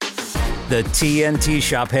The TNT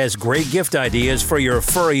Shop has great gift ideas for your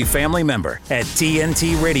furry family member at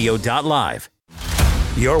tntradio.live.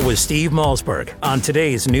 You're with Steve Malzberg on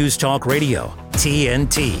today's News Talk Radio,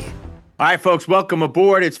 TNT. All right, folks, welcome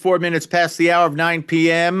aboard. It's 4 minutes past the hour of 9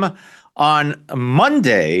 p.m. on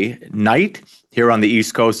Monday night here on the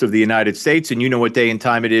East Coast of the United States. And you know what day and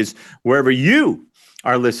time it is wherever you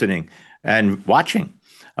are listening and watching.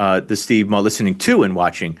 Listening to and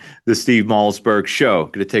watching the Steve Malzberg Show.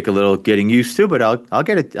 Going to take a little getting used to, but I'll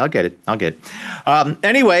get it.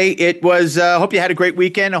 Anyway, it was. Hope you had a great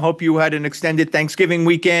weekend. I hope you had an extended Thanksgiving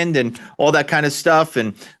weekend and all that kind of stuff,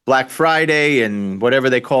 and Black Friday and whatever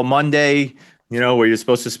they call Monday. You know, where you're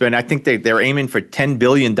supposed to spend. I think they're aiming for $10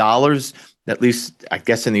 billion, at least I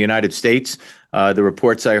guess in the United States. The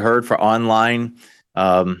reports I heard for online.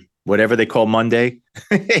 Whatever they call Monday,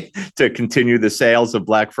 to continue the sales of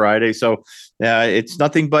Black Friday. So it's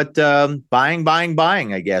nothing but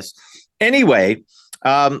buying, I guess. Anyway,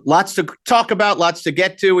 lots to talk about, lots to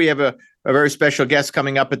get to. We have a very special guest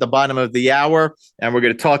coming up at the bottom of the hour, and we're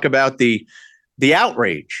going to talk about the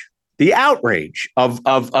outrage of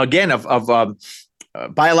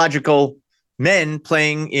biological men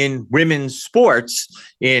playing in women's sports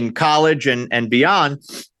in college and beyond.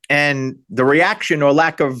 And the reaction or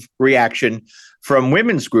lack of reaction from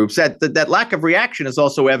women's groups. That lack of reaction is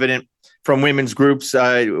also evident from women's groups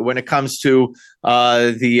when it comes to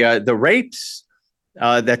the rapes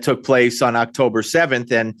that took place on October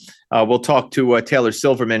 7th. And we'll talk to Taylor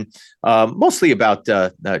Silverman mostly about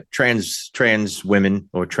trans women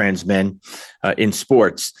or trans men in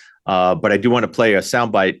sports. But I do want to play a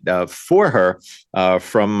soundbite for her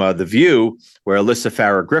from The View, where Alyssa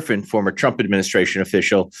Farah Griffin, former Trump administration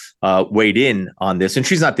official, weighed in on this. And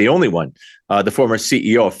she's not the only one. The former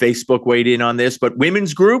CEO of Facebook weighed in on this. But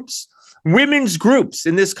women's groups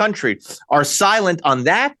in this country are silent on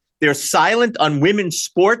that. They're silent on women's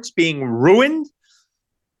sports being ruined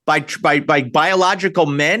by biological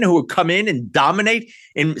men who come in and dominate,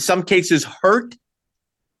 in some cases hurt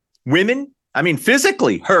women. I mean,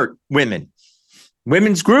 physically hurt women.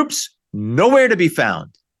 Women's groups, nowhere to be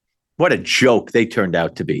found. What a joke they turned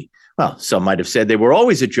out to be. Well, some might have said they were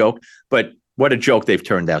always a joke, but what a joke they've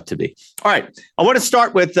turned out to be. All right, I want to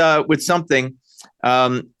start with something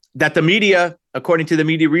that the media, according to the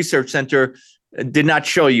Media Research Center, did not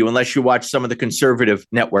show you unless you watch some of the conservative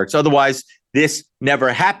networks. Otherwise, this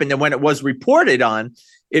never happened. And when it was reported on,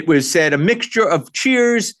 it was said a mixture of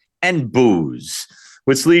cheers and boos,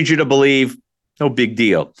 which leads you to believe no big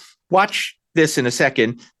deal. Watch this in a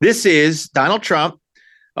second. This is Donald Trump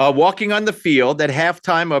walking on the field at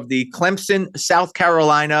halftime of the Clemson, South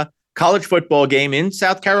Carolina college football game in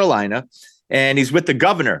South Carolina, and he's with the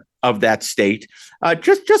governor of that state.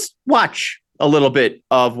 Just watch a little bit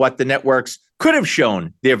of what the networks could have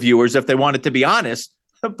shown their viewers if they wanted to be honest,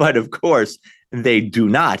 but of course they do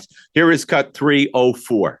not. Here is cut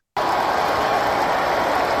 304.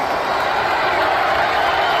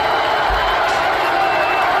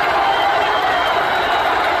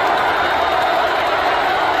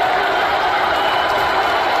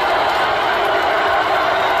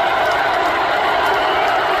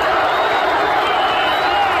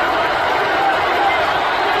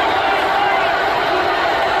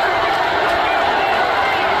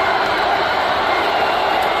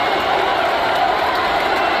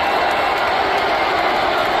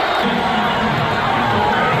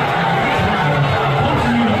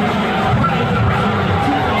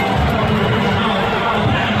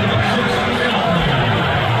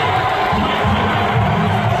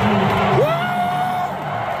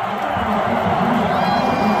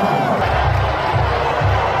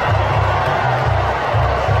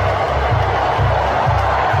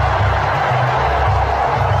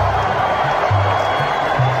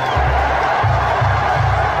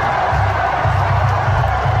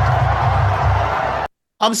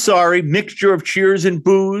 I'm sorry, mixture of cheers and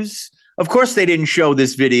boos. Of course they didn't show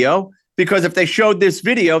this video, because if they showed this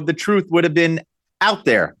video, the truth would have been out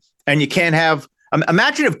there. And you can't have,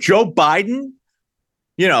 imagine if Joe Biden,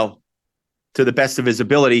 to the best of his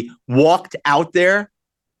ability, walked out there.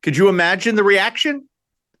 Could you imagine the reaction?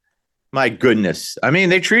 My goodness. I mean,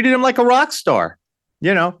 they treated him like a rock star,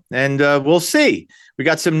 and we'll see. We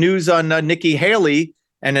got some news on Nikki Haley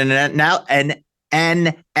and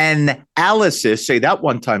an analysis, say that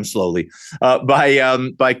one time slowly,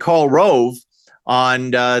 by Karl Rove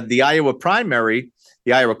on the Iowa primary,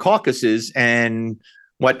 the Iowa caucuses, and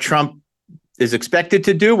what Trump is expected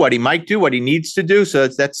to do, what he might do, what he needs to do. So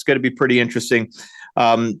that's going to be pretty interesting.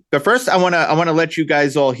 But first, I want to let you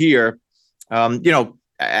guys all hear,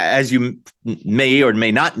 as you may or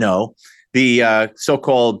may not know, the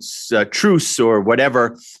so-called truce or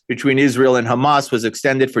whatever between Israel and Hamas was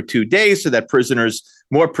extended for 2 days so that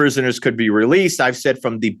more prisoners could be released. I've said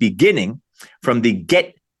from the beginning, from the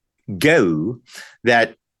get-go,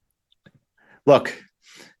 that, look,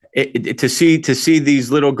 to see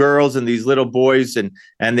these little girls and these little boys and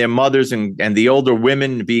their mothers and the older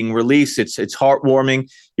women being released, it's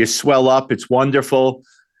heartwarming. You swell up. It's wonderful.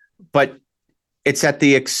 But it's at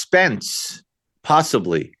the expense,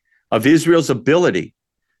 possibly, of Israel's ability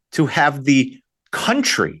to have the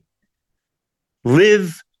country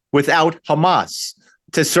live without Hamas,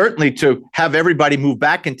 to have everybody move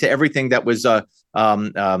back into everything that was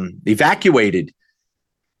evacuated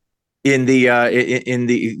in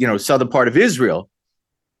the southern part of Israel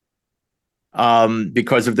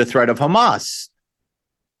because of the threat of Hamas.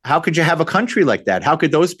 How could you have a country like that? How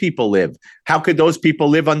could those people live? How could those people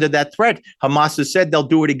live under that threat? Hamas has said they'll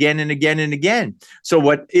do it again and again and again. So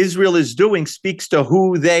what Israel is doing speaks to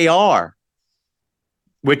who they are,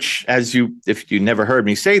 which, if you never heard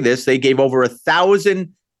me say this, they gave over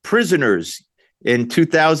 1,000 prisoners in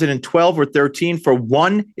 2012 or 13 for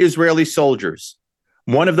one Israeli soldiers.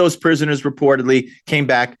 One of those prisoners reportedly came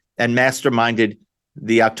back and masterminded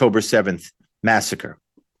the October 7th massacre.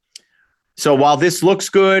 So while this looks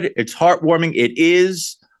good, it's heartwarming. It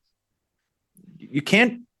is. You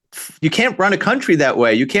can't run a country that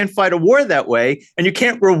way. You can't fight a war that way, and you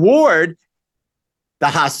can't reward the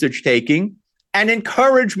hostage taking and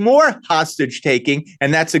encourage more hostage taking.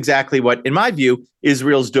 And that's exactly what, in my view,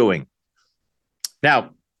 Israel's doing.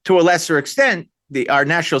 Now, to a lesser extent, our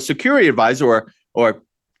national security advisor, or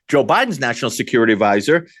Joe Biden's national security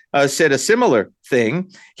advisor, said a similar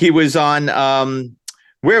thing. He was on,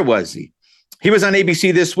 where was he? He was on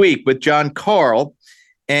ABC This Week with John Carl,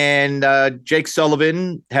 and Jake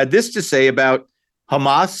Sullivan had this to say about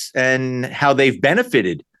Hamas and how they've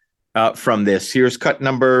benefited from this. Here's cut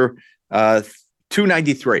number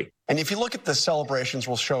 293. And if you look at the celebrations,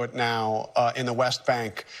 we'll show it now in the West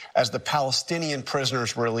Bank as the Palestinian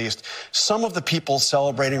prisoners were released. Some of the people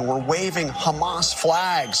celebrating were waving Hamas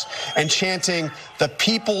flags and chanting, "The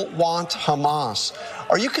people want Hamas."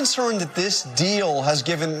 Are you concerned that this deal has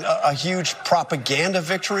given a huge propaganda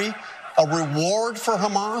victory, a reward for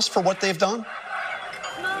Hamas for what they've done?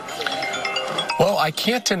 Well, I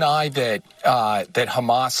can't deny that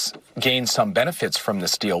Hamas gained some benefits from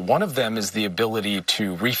this deal. One of them is the ability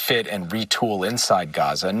to refit and retool inside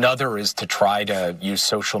Gaza. Another is to try to use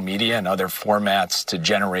social media and other formats to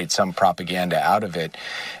generate some propaganda out of it.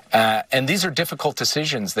 And these are difficult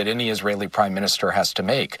decisions that any Israeli prime minister has to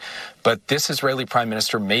make. But this Israeli prime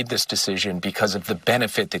minister made this decision because of the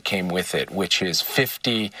benefit that came with it, which is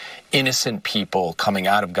 50 innocent people coming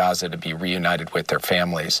out of Gaza to be reunited with their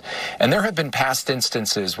families. And there have been past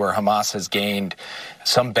instances where Hamas has gained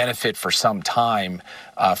some benefit for some time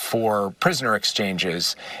for prisoner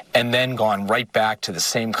exchanges and then gone right back to the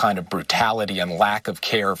same kind of brutality and lack of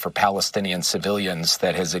care for Palestinian civilians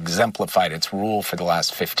that has exemplified its rule for the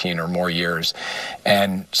last 15 or more years.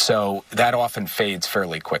 And so that often fades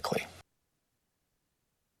fairly quickly.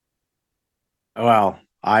 Well,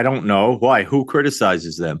 I don't know. Why? Who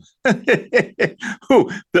criticizes them?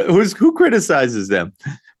 Who criticizes them?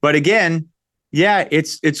 But again, yeah,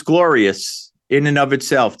 it's glorious in and of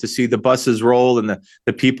itself to see the buses roll and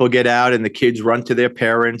the people get out and the kids run to their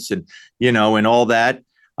parents and all that.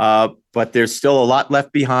 But there's still a lot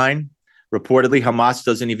left behind. Reportedly, Hamas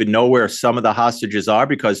doesn't even know where some of the hostages are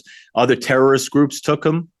because other terrorist groups took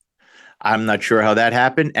them. I'm not sure how that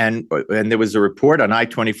happened. And there was a report on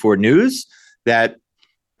I-24 News that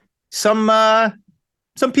some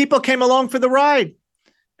people came along for the ride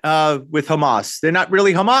with Hamas. They're not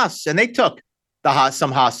really Hamas, and they took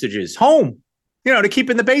some hostages home, to keep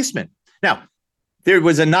in the basement. Now, there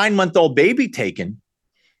was a 9-month-old baby taken.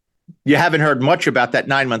 You haven't heard much about that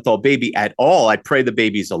 9-month-old baby at all. I pray the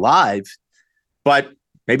baby's alive, but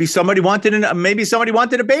maybe somebody wanted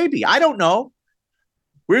a baby. I don't know.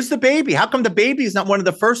 Where's the baby? How come the baby is not one of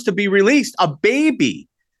the first to be released? A baby.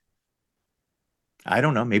 I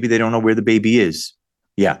don't know. Maybe they don't know where the baby is.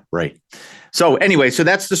 Yeah, right. So anyway, so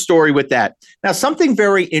that's the story with that. Now, something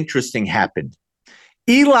very interesting happened.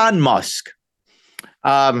 Elon Musk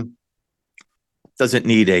doesn't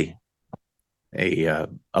need a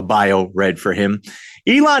bio read for him.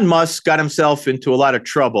 Elon Musk got himself into a lot of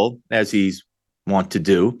trouble, as he's wont to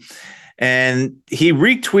do, and he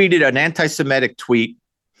retweeted an anti-Semitic tweet.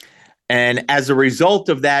 And as a result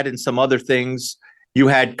of that and some other things, you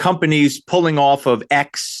had companies pulling off of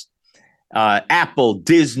X, Apple,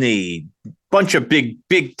 Disney, bunch of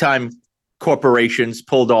big time corporations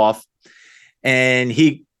pulled off, and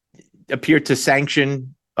he appeared to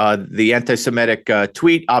sanction the anti-Semitic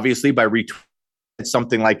tweet, obviously by retweeting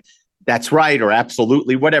something like "that's right" or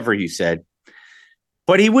 "absolutely," whatever he said.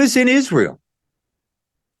 But he was in Israel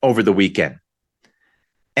over the weekend,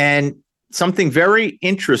 and something very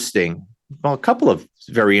interesting. Well, a couple of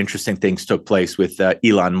very interesting things took place with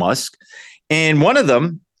Elon Musk, and one of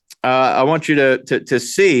them I want you to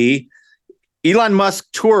see. Elon Musk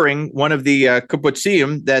touring one of the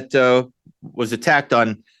kibbutzim that was attacked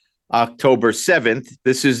on October 7th.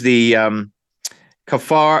 This is the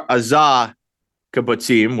Kfar Aza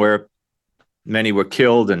kibbutzim, where many were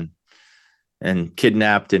killed and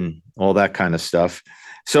kidnapped and all that kind of stuff.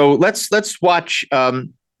 So let's watch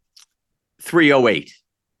 308.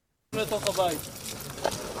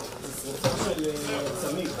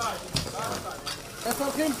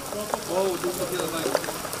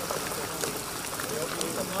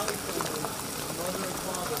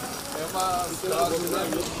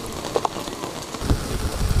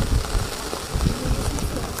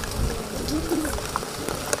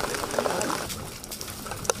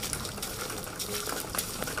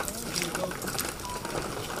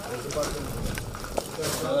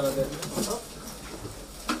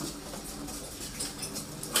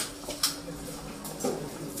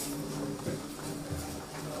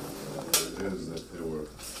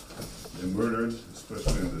 Murdered,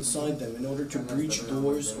 especially in this. Inside them in order to breach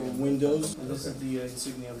doors or windows. And this is the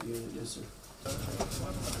insignia of the unit, yes, sir.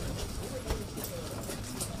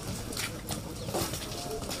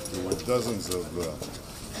 There were dozens of.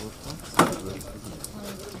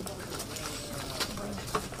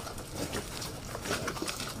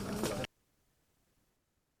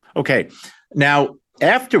 Okay, now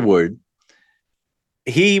afterward,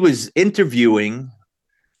 he was interviewing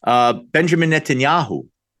Benjamin Netanyahu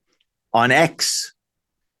on X,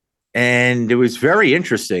 and it was very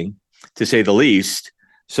interesting, to say the least.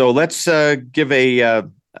 So let's give a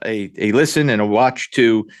listen and a watch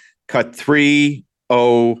to cut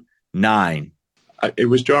 309. It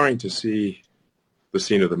was jarring to see the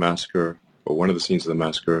scene of the massacre, or one of the scenes of the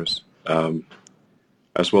massacres,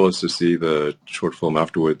 as well as to see the short film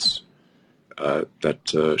afterwards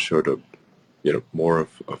that showed more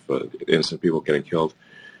of innocent people getting killed.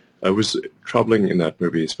 It was troubling in that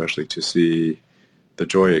movie, especially to see the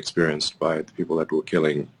joy experienced by the people that were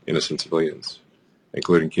killing innocent civilians,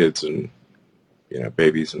 including kids and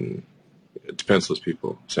babies and defenseless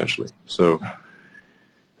people, essentially. So,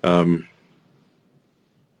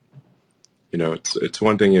 it's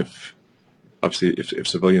one thing if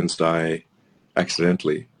civilians die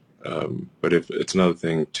accidentally, but if it's another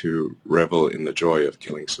thing to revel in the joy of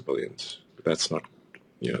killing civilians. That's not,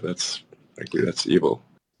 that's evil.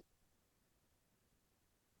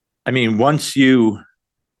 I mean, once you,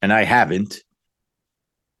 and I haven't,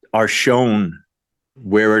 are shown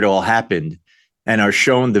where it all happened and are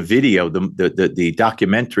shown the video, the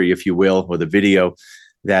documentary, if you will, or the video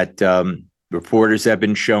that reporters have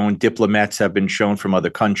been shown, diplomats have been shown from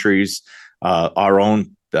other countries, our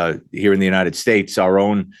own, here in the United States, our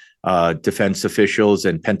own defense officials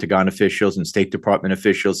and Pentagon officials and State Department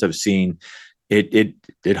officials have seen, it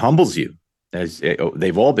humbles you, as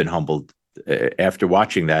they've all been humbled after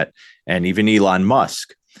watching that, and even Elon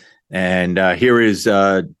Musk. And here is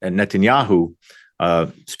Netanyahu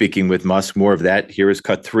speaking with Musk. More of that. Here is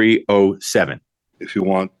cut 307. If you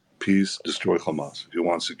want peace, destroy Hamas. If you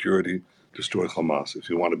want security, destroy Hamas. If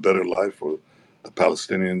you want a better life for the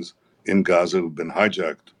Palestinians in Gaza who've been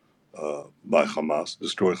hijacked by Hamas,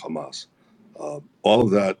 destroy Hamas. All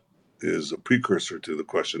of that is a precursor to the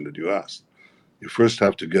question that you asked. You first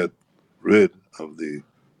have to get rid of the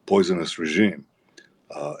poisonous regime,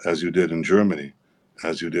 as you did in Germany,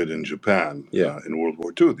 as you did in Japan, in World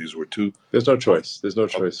War II. These were two. There's no choice. There's no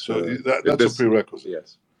choice. So that's a prerequisite.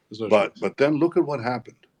 Yes. There's no choice. But then look at what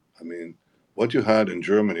happened. I mean, what you had in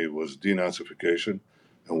Germany was denazification,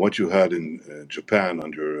 and what you had in Japan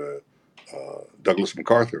under Douglas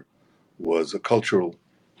MacArthur was a cultural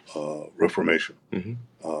reformation.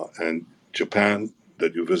 Mm-hmm. And Japan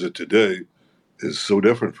that you visit today is so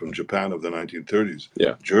different from Japan of the 1930s.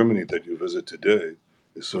 Yeah. Germany that you visit today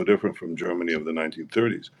is so different from Germany of the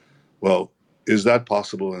 1930s. Well, is that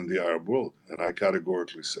possible in the Arab world? And I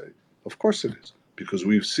categorically say, of course it is, because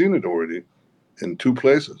we've seen it already in two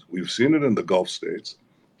places. We've seen it in the Gulf states,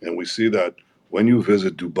 and we see that when you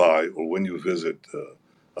visit Dubai or when you visit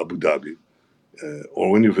Abu Dhabi or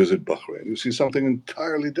when you visit Bahrain, you see something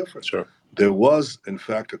entirely different. Sure. There was, in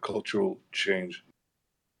fact, a cultural change.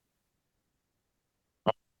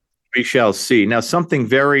 We shall see. Now, something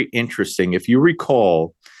very interesting. If you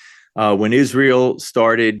recall, when Israel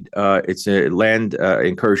started its land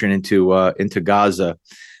incursion into Gaza,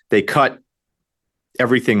 they cut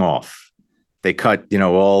everything off. They cut,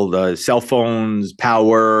 all the cell phones,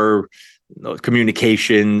 power,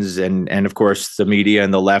 communications, and of course the media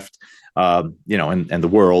and the left, and the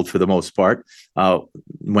world for the most part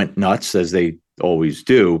went nuts, as they always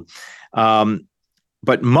do.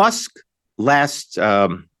 But Musk last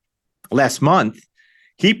month,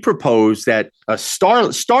 he proposed that a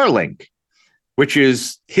Starlink, which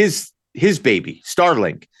is his baby,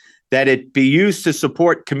 Starlink, that it be used to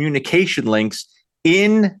support communication links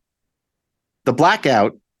in the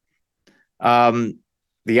blackout, the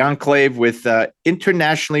enclave with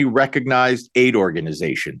internationally recognized aid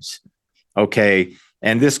organizations. Okay.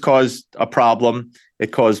 And this caused a problem.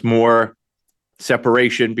 It caused more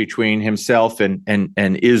separation between himself and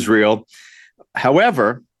Israel.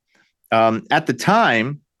 However, at the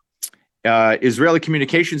time, Israeli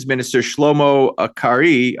Communications Minister Shlomo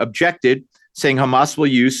Karhi objected, saying Hamas will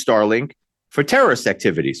use Starlink for terrorist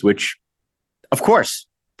activities, which, of course,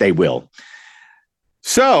 they will.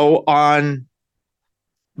 So on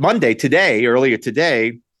Monday, earlier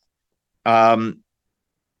today, Karhi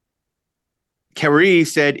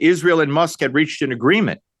said Israel and Musk had reached an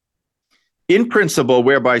agreement in principle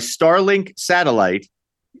whereby Starlink satellite,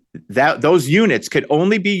 those units could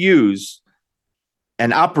only be used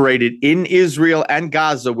and operated in Israel and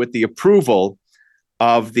Gaza with the approval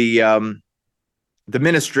of the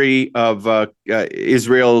Ministry of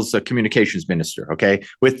Israel's communications minister, okay,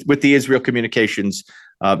 with the Israel communications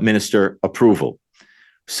minister approval.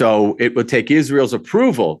 So it would take Israel's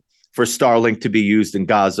approval for Starlink to be used in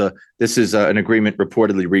Gaza. This is an agreement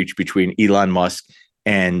reportedly reached between Elon Musk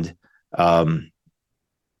and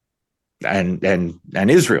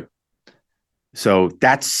Israel. So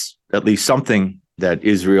that's at least something that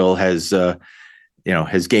Israel has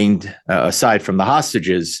gained aside from the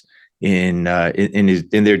hostages in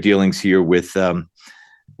their dealings here with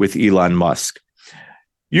Elon Musk.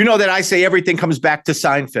 You know that I say everything comes back to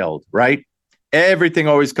Seinfeld, right? Everything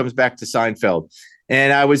always comes back to Seinfeld.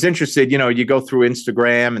 And I was interested, you go through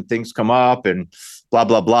Instagram and things come up and blah,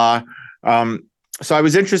 blah, blah. So I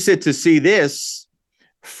was interested to see this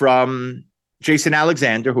from Jason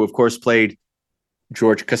Alexander, who, of course, played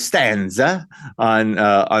George Costanza on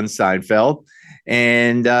Seinfeld.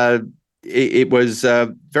 And it was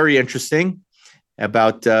very interesting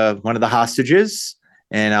about one of the hostages.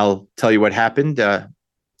 And I'll tell you what happened to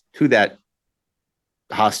that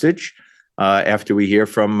hostage after we hear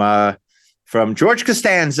from George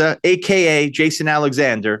Costanza, a.k.a. Jason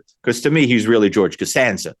Alexander, because to me, he's really George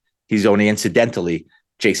Costanza. He's only incidentally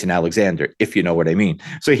Jason Alexander, if you know what I mean.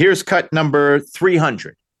 So here's cut number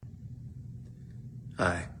 300.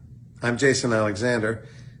 Hi, I'm Jason Alexander.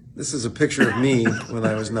 This is a picture of me when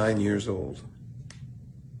I was 9 years old.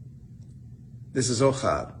 This is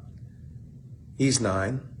Ohad. He's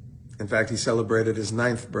 9. In fact, he celebrated his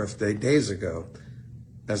 9th birthday days ago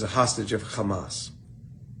as a hostage of Hamas.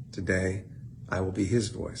 Today, I will be his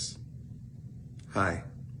voice. Hi,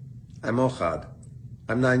 I'm Ohad.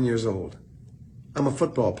 I'm 9 years old. I'm a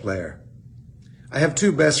football player. I have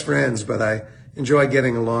 2 best friends, but I enjoy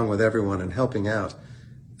getting along with everyone and helping out,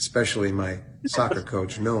 especially my soccer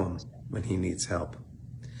coach, Noam, when he needs help.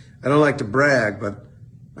 I don't like to brag, but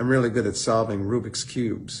I'm really good at solving Rubik's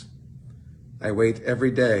Cubes. I wait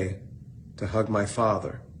every day to hug my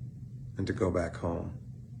father and to go back home.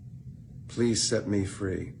 Please set me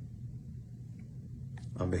free.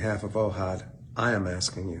 On behalf of Ohad, I am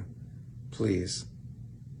asking you, please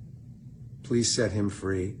set him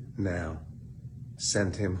free now.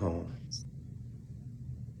 Send him home.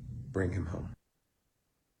 Bring him home.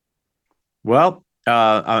 Well,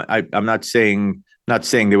 I'm not saying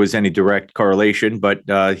there was any direct correlation, but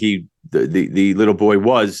the little boy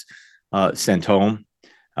was sent home.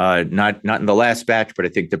 Not in the last batch, but I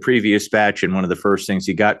think the previous batch. And one of the first things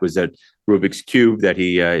he got was that Rubik's Cube that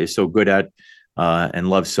he is so good at and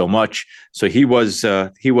loves so much. So he was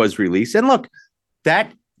released. And look,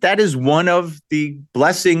 that is one of the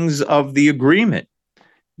blessings of the agreement.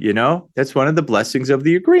 That's one of the blessings of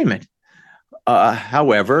the agreement.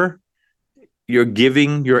 However, you're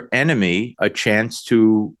giving your enemy a chance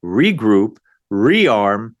to regroup,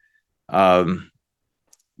 rearm,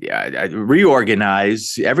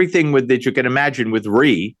 reorganize, everything that you can imagine with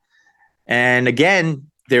And again,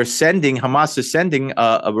 Hamas is sending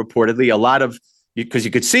reportedly a lot of, because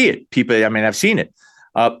you could see it. People, I've seen it.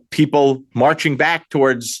 People marching back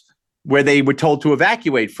towards where they were told to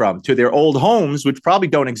evacuate from, to their old homes, which probably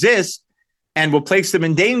don't exist, and will place them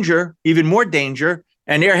in danger, even more danger,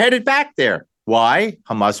 and they're headed back there. Why?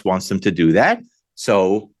 Hamas wants them to do that.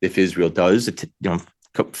 So if Israel does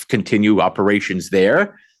continue operations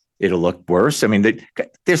there, it'll look worse. I mean,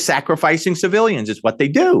 they're sacrificing civilians. It's what they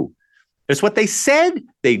do. It's what they said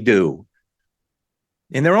they do.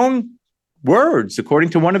 In their own words, according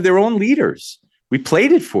to one of their own leaders. We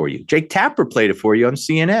played it for you. Jake Tapper played it for you on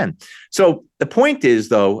CNN. So the point is,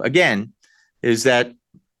 though, again, is that,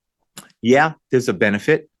 yeah, there's a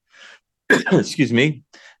benefit. Excuse me.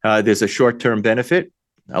 There's a short-term benefit,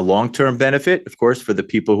 a long-term benefit, of course, for the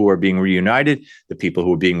people who are being reunited, the people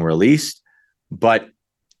who are being released. But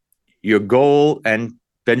your goal, and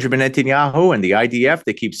Benjamin Netanyahu and the IDF,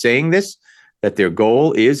 they keep saying this, that their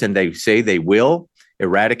goal is, and they say they will,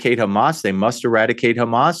 eradicate Hamas. They must eradicate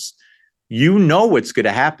Hamas. You know what's going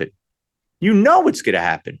to happen. You know what's going to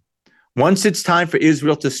happen. Once it's time for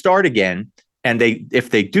Israel to start again, and if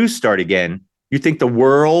they do start again, you think the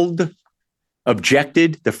world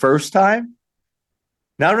objected the first time?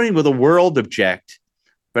 Not only will the world object,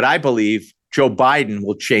 but I believe Joe Biden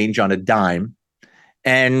will change on a dime.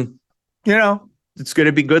 And, you know, it's going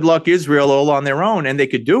to be good luck Israel all on their own, and they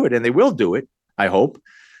could do it, and they will do it, I hope,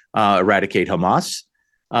 eradicate Hamas.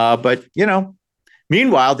 But, you know,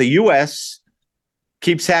 meanwhile, the U.S.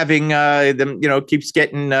 keeps having keeps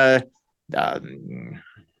getting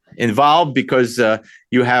involved because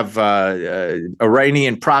you have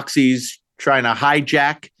Iranian proxies trying to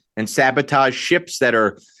hijack and sabotage ships that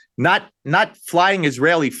are not flying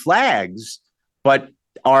Israeli flags, but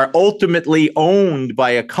are ultimately owned by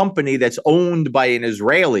a company that's owned by an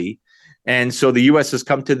Israeli. And so the U.S. has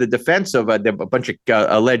come to the defense of a bunch of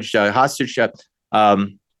alleged hostage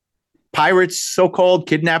pirates, so-called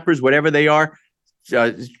kidnappers, whatever they are,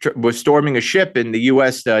 was storming a ship, and the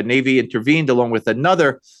U.S. Navy intervened along with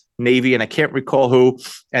another Navy, and I can't recall who,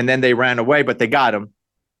 and then they ran away, but they got them.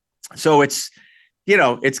 So it's, you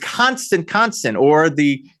know, it's constant, or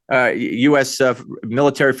the U.S.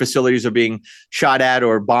 Military facilities are being shot at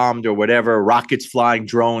or bombed or whatever, rockets flying,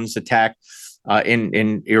 drones attack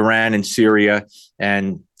in Iran and Syria,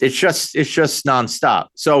 and it's just nonstop.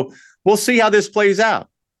 So we'll see how this plays out.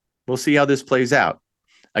 We'll see how this plays out.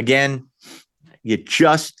 Again, you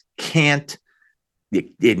just can't.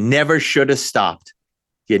 It never should have stopped.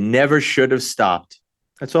 You never should have stopped.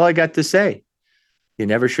 That's all I got to say. You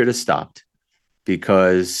never should have stopped,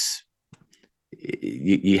 because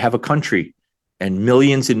you have a country and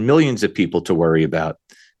millions of people to worry about,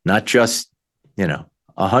 not just,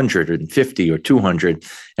 150 or 200.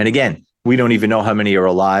 And again, we don't even know how many are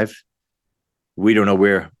alive. We don't know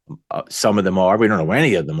where some of them are. We don't know where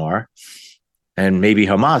any of them are. And maybe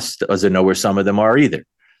Hamas doesn't know where some of them are either.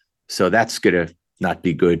 So that's going to not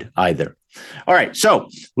be good either. All right. So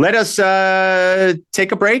let us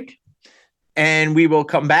take a break, and we will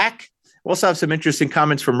come back. We'll also have some interesting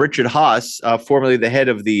comments from Richard Haass, formerly the head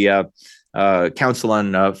of the Council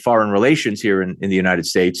on Foreign Relations here in the United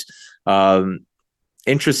States.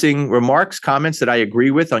 Interesting remarks, comments that I agree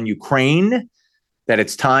with on Ukraine, that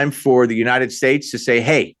it's time for the United States to say,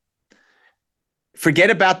 hey, forget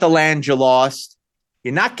about the land you lost.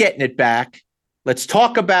 You're not getting it back. Let's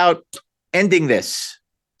talk about ending this.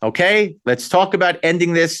 Okay? Let's talk about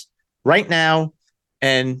ending this right now.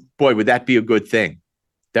 And boy, would that be a good thing.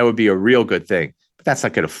 That would be a real good thing. But that's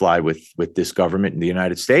not going to fly with this government in the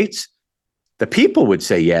United States. The people would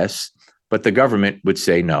say yes, but the government would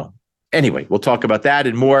say no. Anyway, we'll talk about that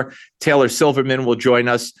and more. Taylor Silverman will join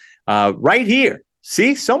us right here.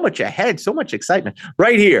 See, so much ahead, so much excitement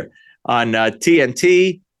right here on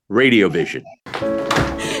TNT Radio Vision.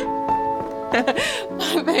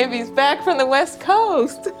 My baby's back from the West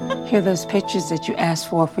Coast. Here are those pictures that you asked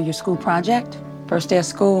for your school project? First day of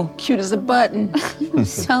school, cute as a button.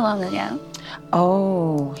 So long ago.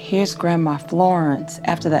 Oh, here's Grandma Florence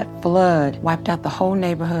after that flood wiped out the whole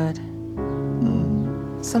neighborhood.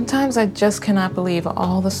 Sometimes I just cannot believe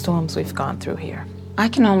all the storms we've gone through here. I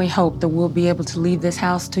can only hope that we'll be able to leave this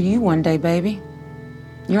house to you one day, baby.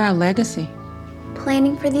 You're our legacy.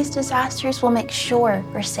 Planning for these disasters will make sure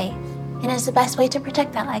we're safe, and it's the best way to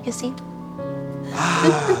protect that legacy.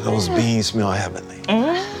 Those beans smell heavenly.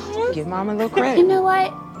 Give Mama a little credit. You know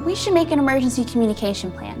what? We should make an emergency communication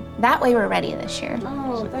plan. That way we're ready this year.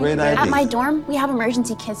 Oh, Great idea. At my dorm, we have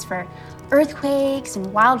emergency kits for earthquakes and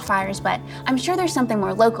wildfires, but I'm sure there's something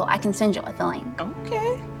more local I can send you with the link.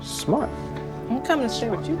 Okay. Smart. I'm coming to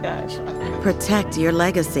share with you guys. Protect your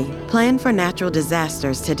legacy. Plan for natural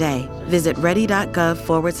disasters today. Visit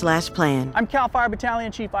ready.gov/plan. I'm CAL FIRE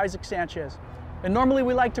Battalion Chief Isaac Sanchez, and normally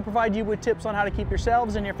we like to provide you with tips on how to keep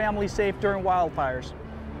yourselves and your family safe during wildfires.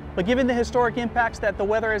 But given the historic impacts that the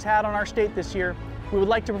weather has had on our state this year, we would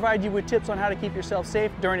like to provide you with tips on how to keep yourself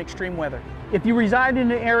safe during extreme weather. If you reside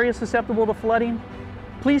in an area susceptible to flooding,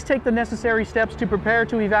 please take the necessary steps to prepare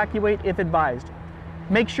to evacuate if advised.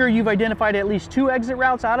 Make sure you've identified at least 2 exit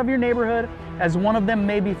routes out of your neighborhood, as one of them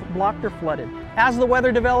may be blocked or flooded. As the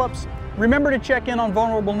weather develops, remember to check in on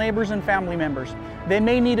vulnerable neighbors and family members. They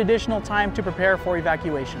may need additional time to prepare for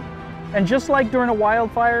evacuation. And just like during a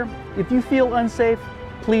wildfire, if you feel unsafe,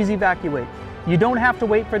 please evacuate. You don't have to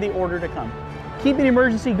wait for the order to come. Keep an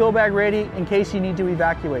emergency go bag ready in case you need to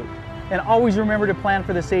evacuate. And always remember to plan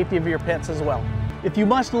for the safety of your pets as well. If you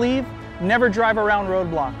must leave, never drive around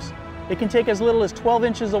roadblocks. It can take as little as 12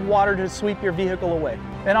 inches of water to sweep your vehicle away.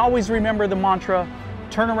 And always remember the mantra,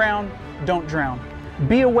 turn around, don't drown.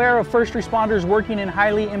 Be aware of first responders working in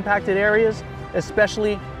highly impacted areas,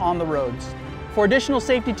 especially on the roads. For additional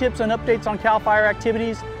safety tips and updates on CAL FIRE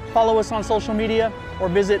activities, follow us on social media or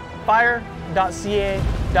visit fire.ca.gov.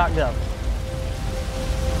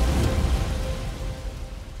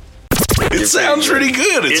 It sounds pretty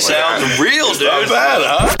good. It sounds real, dude. Not bad,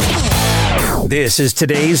 huh? This is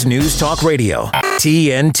today's News Talk Radio,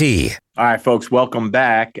 TNT. All right, folks, welcome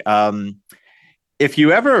back. If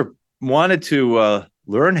you ever wanted to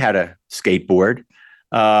learn how to skateboard,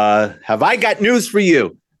 have I got news for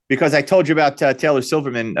you? Because I told you about Taylor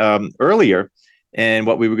Silverman earlier and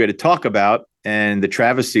what we were going to talk about and the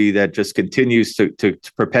travesty that just continues to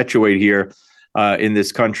perpetuate here in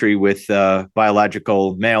this country with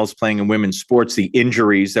biological males playing in women's sports, the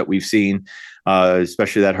injuries that we've seen,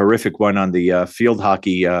 especially that horrific one on the field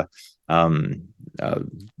hockey. What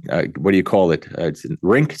do you call it? It's a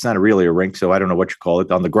rink. It's not really a rink, so I don't know what you call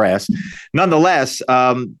it, on the grass. Nonetheless,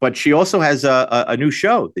 but she also has a new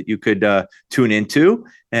show that you could tune into,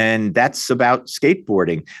 and that's about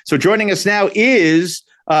skateboarding. So joining us now is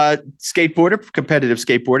competitive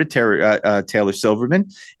skateboarder, Taylor Silverman,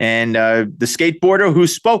 and the skateboarder who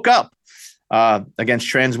spoke up against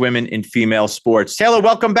trans women in female sports. Taylor,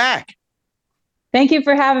 welcome back. Thank you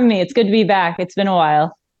for having me. It's good to be back. It's been a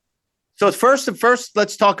while. So first,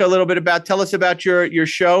 let's talk a little bit tell us about your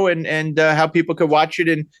show and how people could watch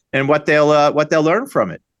it and what they'll learn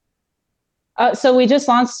from it. So we just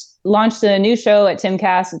launched a new show at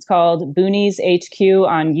Timcast. It's called Boonies HQ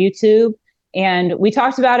on YouTube. And we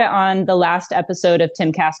talked about it on the last episode of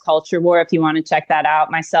Timcast Culture War, if you want to check that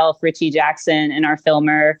out. Myself, Richie Jackson, and our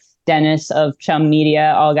filmer, Dennis of Chum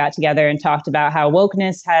Media, all got together and talked about how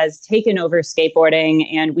wokeness has taken over skateboarding,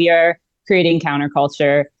 and we are creating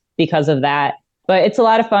counterculture because of that. But it's a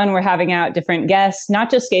lot of fun. We're having out different guests,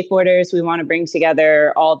 not just skateboarders. We want to bring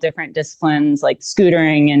together all different disciplines like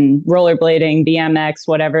scootering and rollerblading, BMX,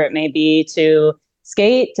 whatever it may be, to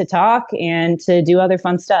skate, to talk, and to do other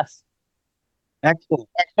fun stuff. Excellent.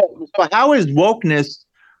 So how is wokeness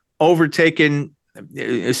overtaken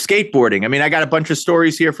skateboarding? I mean, I got a bunch of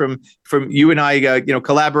stories here from you and I,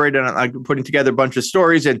 collaborated on putting together a bunch of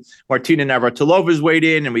stories, and Martina Navratilova's weighed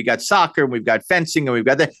in, and we got soccer, and we've got fencing, and we've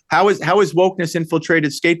got that. How is wokeness infiltrated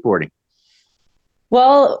skateboarding?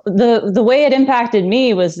 Well, the way it impacted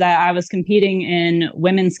me was that I was competing in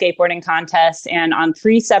women's skateboarding contests, and on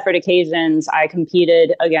 3 separate occasions, I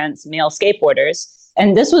competed against male skateboarders.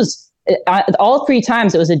 And this was all 3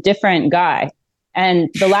 times it was a different guy. And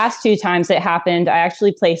the last 2 times it happened, I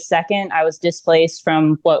actually placed second. I was displaced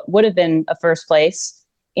from what would have been a first place.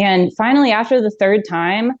 And finally, after the 3rd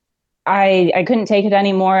time, I couldn't take it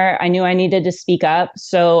anymore. I knew I needed to speak up.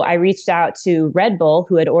 So I reached out to Red Bull,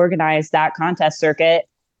 who had organized that contest circuit,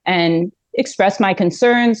 and expressed my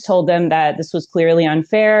concerns, told them that this was clearly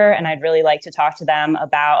unfair, and I'd really like to talk to them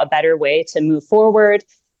about a better way to move forward.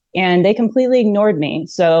 And they completely ignored me.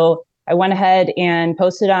 So I went ahead and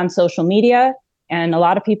posted on social media, and a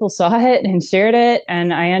lot of people saw it and shared it.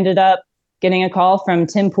 And I ended up getting a call from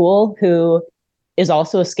Tim Poole, who is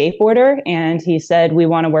also a skateboarder. And he said, we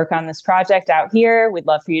want to work on this project out here. We'd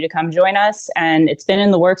love for you to come join us. And it's been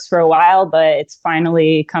in the works for a while, but it's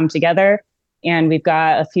finally come together. And we've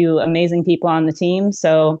got a few amazing people on the team.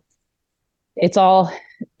 So it's all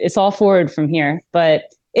forward from here.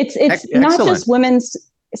 But it's not just women's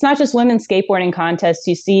skateboarding contests.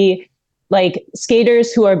 You see like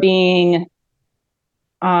skaters who are being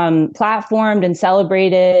platformed and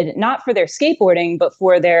celebrated, not for their skateboarding, but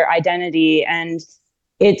for their identity. And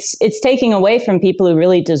it's taking away from people who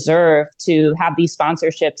really deserve to have these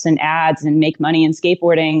sponsorships and ads and make money in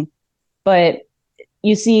skateboarding. But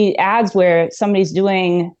you see ads where somebody's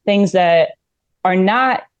doing things that are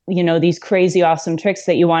not, these crazy awesome tricks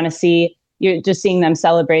that you want to see. You're just seeing them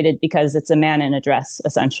celebrated because it's a man in a dress,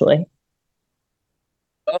 essentially.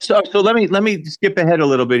 So let me skip ahead a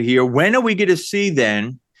little bit here. When are we going to see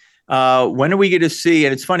then? When are we going to see?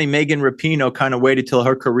 And it's funny, Megan Rapinoe kind of waited till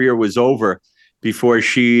her career was over before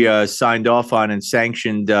she signed off on and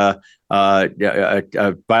sanctioned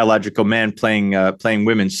a biological man playing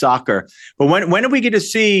women's soccer. But when are we going to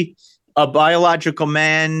see a biological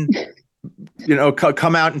man,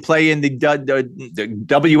 come out and play in the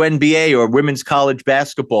WNBA or women's college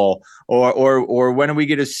basketball, or when are we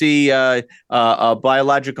going to see a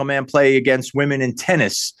biological man play against women in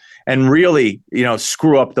tennis and really,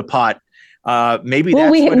 screw up the pot? Maybe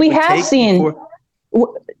that's what we have seen.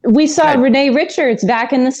 We saw Renee Richards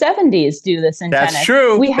back in the 70s do this in tennis.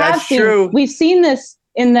 That's true. We've seen this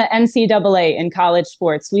in the NCAA in college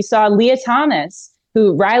sports. We saw Leah Thomas,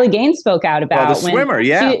 who Riley Gaines spoke out about. The swimmer,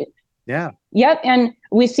 yeah. Yep. And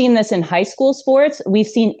we've seen this in high school sports. We've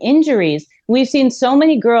seen injuries. We've seen so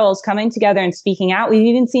many girls coming together and speaking out. We've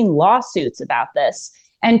even seen lawsuits about this.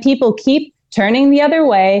 And people keep turning the other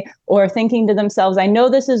way or thinking to themselves, I know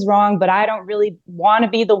this is wrong, but I don't really want to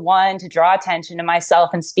be the one to draw attention to myself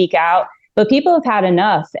and speak out. But people have had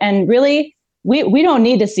enough. And really, we don't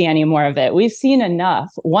need to see any more of it. We've seen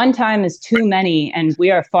enough. One time is too many, and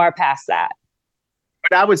we are far past that.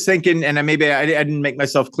 But I was thinking, and maybe I didn't make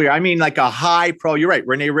myself clear. I mean, like a high pro. You're right,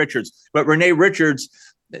 Renee Richards. But Renee Richards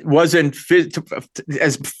wasn't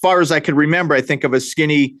as far as I could remember. I think of a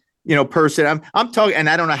skinny, person. I'm talking, and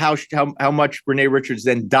I don't know how much Renee Richards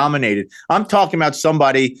then dominated. I'm talking about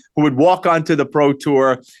somebody who would walk onto the Pro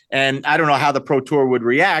Tour, and I don't know how the Pro Tour would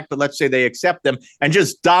react, but let's say they accept them and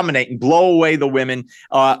just dominate and blow away the women,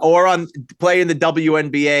 or play in the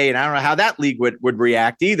WNBA, and I don't know how that league would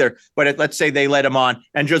react either. But let's say they let him on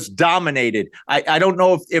and just dominated. I don't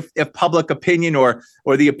know if public opinion or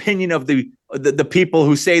the opinion of the people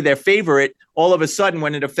who say they're favorite, all of a sudden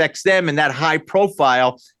when it affects them and that high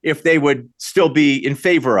profile, if they would still be in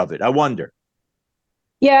favor of it. I wonder.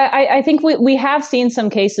 Yeah, I think we have seen some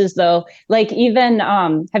cases, though, like even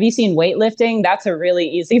have you seen weightlifting? That's a really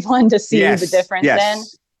easy one to see the difference in.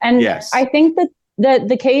 And I think that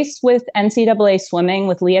the case with NCAA swimming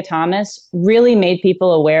with Leah Thomas really made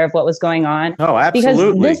people aware of what was going on. Oh,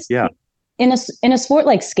 absolutely. In a sport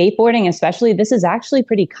like skateboarding, especially, this is actually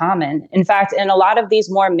pretty common. In fact, in a lot of these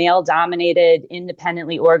more male-dominated,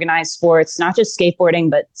 independently organized sports, not just skateboarding,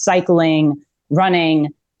 but cycling, running,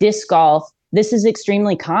 disc golf, this is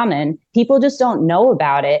extremely common. People just don't know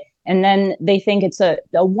about it. And then they think it's a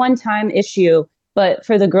one-time issue. But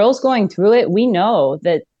for the girls going through it, we know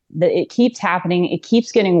that it keeps happening. It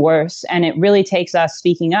keeps getting worse. And it really takes us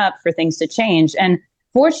speaking up for things to change. And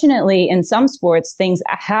fortunately, in some sports, things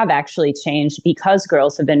have actually changed because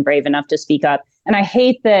girls have been brave enough to speak up. And I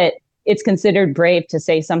hate that it's considered brave to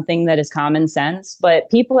say something that is common sense, but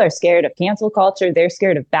people are scared of cancel culture. They're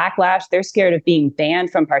scared of backlash. They're scared of being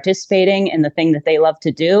banned from participating in the thing that they love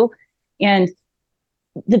to do. And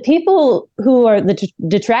the people who are the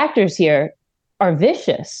detractors here are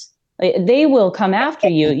vicious. They will come after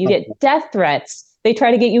you. You get death threats. They try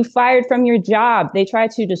to get you fired from your job. They try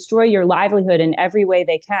to destroy your livelihood in every way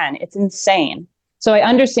they can. It's insane. So I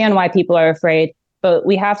understand why people are afraid, but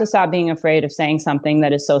we have to stop being afraid of saying something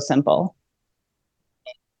that is so simple.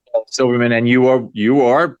 Silverman, and you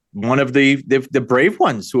are one of the brave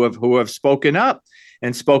ones who have spoken up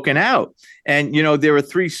and spoken out. And there are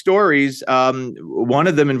three stories. One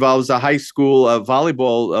of them involves a high school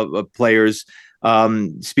volleyball players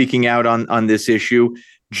speaking out on this issue.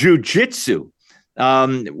 Jiu-jitsu.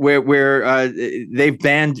 Where they've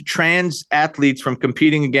banned trans athletes from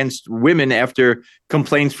competing against women after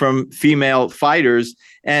complaints from female fighters,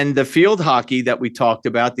 and the field hockey that we talked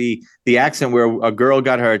about, the accident where a girl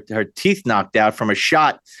got her teeth knocked out from a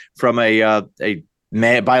shot from a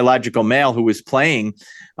biological male who was playing.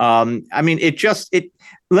 I mean,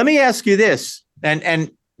 let me ask you this,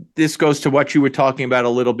 and this goes to what you were talking about a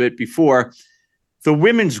little bit before, the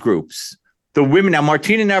women's groups. The women, now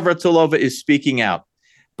Martina Navratilova is speaking out,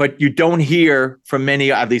 but you don't hear from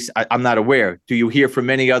many, at least I'm not aware, do you hear from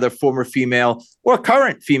many other former female or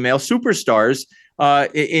current female superstars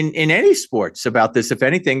in any sports about this? If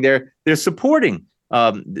anything, they're supporting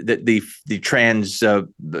the trans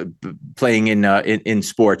playing in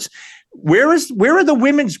sports. Where are the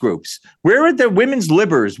women's groups? Where are the women's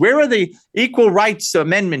libbers? Where are the equal rights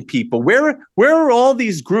amendment people? Where are all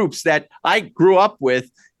these groups that I grew up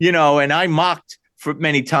with, and I mocked for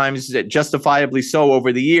many times, justifiably so,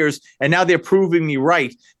 over the years, and now they're proving me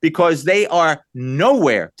right because they are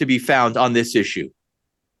nowhere to be found on this issue.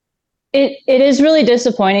 It is really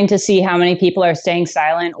disappointing to see how many people are staying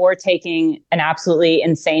silent or taking an absolutely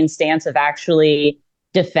insane stance of actually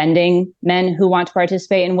defending men who want to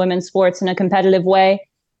participate in women's sports in a competitive way.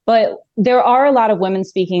 But there are a lot of women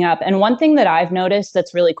speaking up. And one thing that I've noticed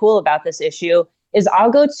that's really cool about this issue is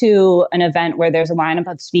I'll go to an event where there's a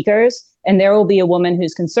lineup of speakers and there will be a woman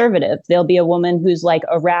who's conservative. There'll be a woman who's like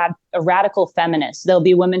a radical feminist. There'll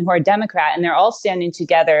be women who are Democrat, and they're all standing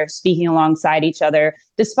together, speaking alongside each other,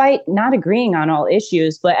 despite not agreeing on all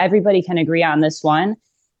issues, but everybody can agree on this one.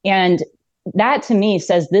 And that to me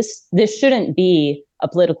says this shouldn't be a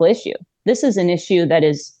political issue. This is an issue that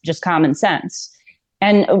is just common sense.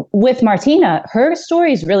 And with Martina, her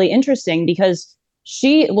story is really interesting because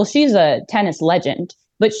she's a tennis legend,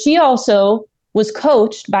 but she also was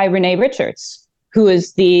coached by Renee Richards, who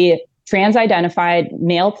is the trans-identified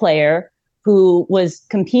male player who was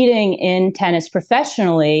competing in tennis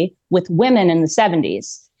professionally with women in the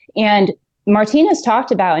 70s. And Martina's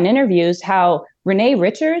talked about in interviews how Renee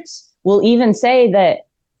Richards will even say that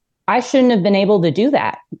I shouldn't have been able to do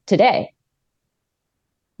that today.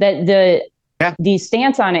 That the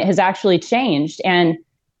stance on it has actually changed. And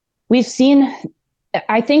we've seen,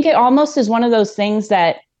 I think it almost is one of those things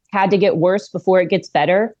that had to get worse before it gets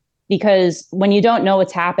better, because when you don't know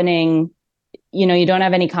what's happening, you don't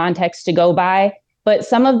have any context to go by. But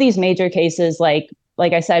some of these major cases, like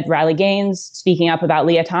I said, Riley Gaines speaking up about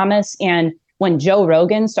Leah Thomas, and when Joe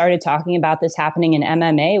Rogan started talking about this happening in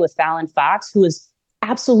MMA with Fallon Fox, who was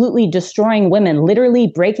absolutely destroying women, literally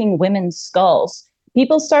breaking women's skulls,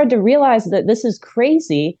 people started to realize that this is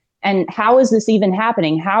crazy. And how is this even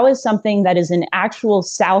happening? How is something that is an actual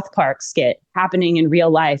South Park skit happening in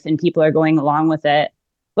real life and people are going along with it?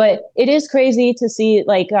 But it is crazy to see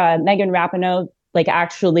Megan Rapinoe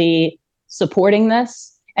actually supporting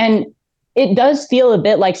this. And it does feel a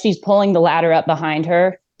bit like she's pulling the ladder up behind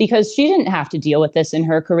her, because she didn't have to deal with this in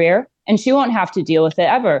her career and she won't have to deal with it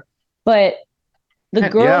ever. But the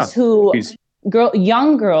girls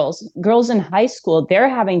young girls in high school, they're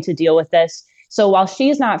having to deal with this. So while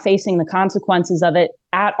she's not facing the consequences of it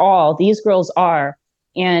at all, these girls are,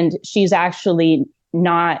 and she's actually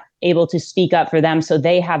not able to speak up for them so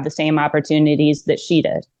they have the same opportunities that she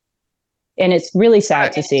did. And it's really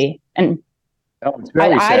sad to see. And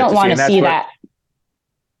I don't want to see that.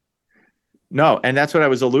 No, and that's what I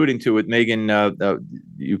was alluding to with Megan.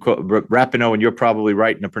 You call Rapinoe, and you're probably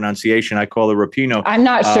right in the pronunciation. I call her Rapinoe. I'm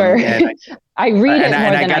not sure. I read it more than I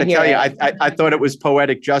hear. And I got to tell you, I thought it was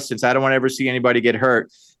poetic justice. I don't want to ever see anybody get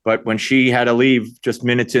hurt. But when she had to leave just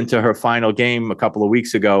minutes into her final game a couple of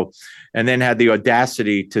weeks ago, and then had the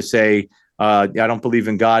audacity to say, I don't believe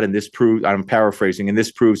in God, and this proves, I'm paraphrasing, and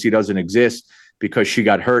this proves he doesn't exist, because she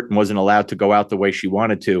got hurt and wasn't allowed to go out the way she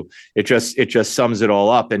wanted to. It just sums it all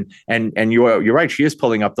up. And you're right. She is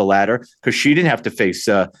pulling up the ladder because she didn't have to face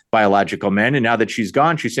biological men. And now that she's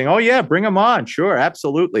gone, she's saying, "Oh yeah, bring them on. Sure,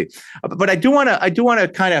 absolutely." But I do want to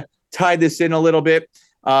kind of tie this in a little bit,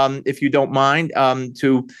 if you don't mind,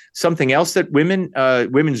 to something else that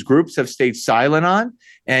women's groups have stayed silent on.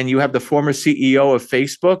 And you have the former CEO of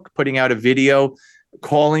Facebook putting out a video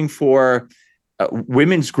calling for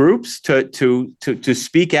women's groups to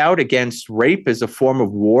speak out against rape as a form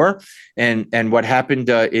of war and what happened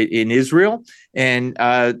in Israel. And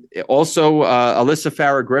also Alyssa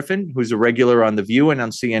Farah Griffin, who's a regular on The View and on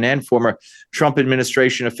CNN, former Trump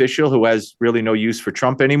administration official who has really no use for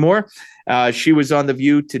Trump anymore. She was on The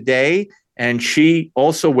View today, and she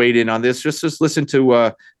also weighed in on this. Just listen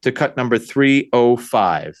to cut number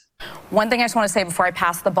 305. One thing I just want to say before I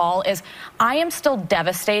pass the ball is I am still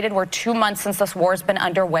devastated. We're 2 months since this war has been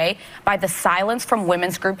underway by the silence from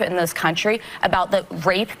women's group in this country about the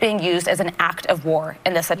rape being used as an act of war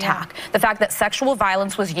in this attack. Yeah. The fact that sexual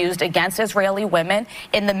violence was used against Israeli women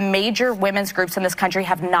in the major women's groups in this country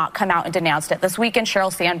have not come out and denounced it. This weekend,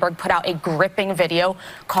 Sheryl Sandberg put out a gripping video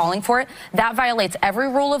calling for it. That violates every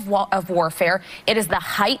rule of warfare. It is the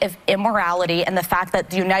height of immorality, and the fact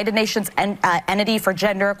that the United Nations entity for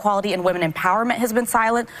gender equality and women empowerment has been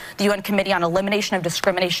silent. The UN Committee on Elimination of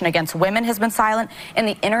Discrimination Against Women has been silent. And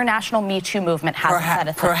the international Me Too movement hasn't said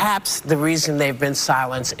a thing. Perhaps the reason they've been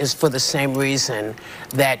silenced is for the same reason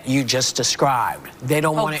that you just described. They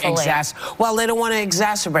don't want to they don't want to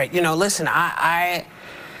exacerbate. Listen, I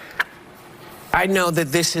know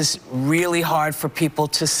that this is really hard for people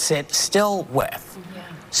to sit still with. Yeah.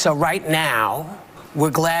 So right now, we're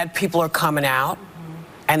glad people are coming out.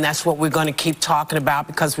 And that's what we're going to keep talking about,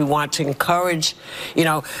 because we want to encourage,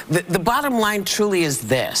 the bottom line truly is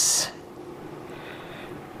this.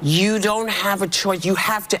 You don't have a choice. You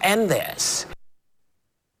have to end this.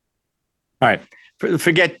 All right.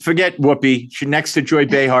 Forget Whoopi. Next to Joy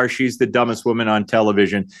Behar, she's the dumbest woman on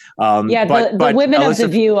television. The women of The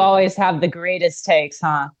View always have the greatest takes,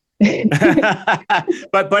 huh?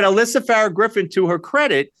 But Alyssa Farah Griffin, to her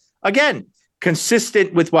credit, again,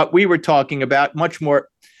 consistent with what we were talking about, much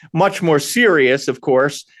more serious, of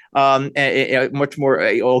course, much more.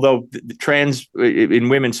 Although the trans in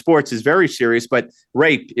women's sports is very serious, but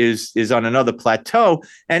rape is on another plateau.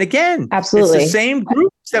 And again, absolutely, it's the same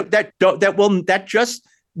groups that just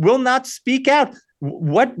will not speak out.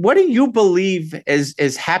 What do you believe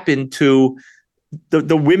has happened to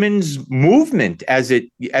the women's movement as it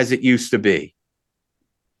used to be?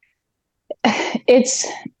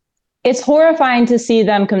 It's horrifying to see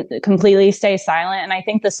them completely stay silent. And I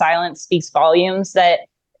think the silence speaks volumes that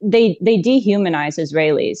they dehumanize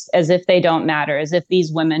Israelis as if they don't matter, as if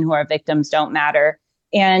these women who are victims don't matter.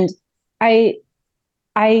 And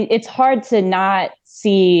it's hard to not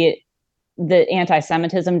see that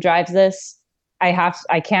anti-Semitism drives this.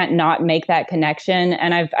 I can't not make that connection.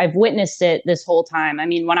 And I've witnessed it this whole time. I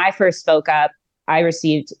mean, when I first spoke up, I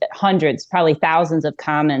received hundreds, probably thousands of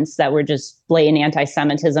comments that were just blatant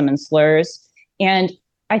anti-Semitism and slurs. And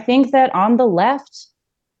I think that on the left,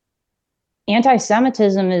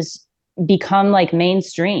 anti-Semitism has become like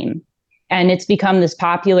mainstream. And it's become this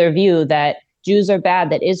popular view that Jews are bad,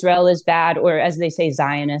 that Israel is bad, or as they say,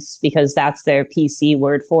 Zionists, because that's their PC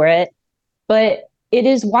word for it. But it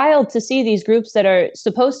is wild to see these groups that are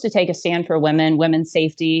supposed to take a stand for women, women's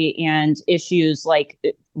safety, and issues like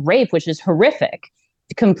rape, which is horrific,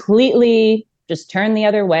 to completely just turn the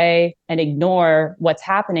other way and ignore what's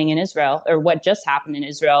happening in Israel, or what just happened in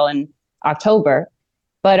Israel in October.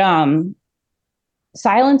 But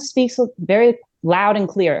silence speaks very loud and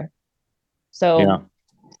clear. So yeah.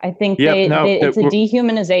 I think it's a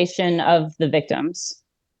dehumanization of the victims.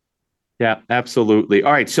 Yeah, absolutely.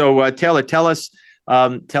 All right. So Taylor, tell us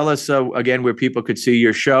again where people could see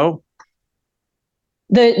your show.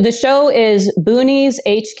 The show is Boonies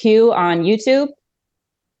HQ on YouTube.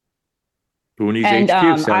 Boonies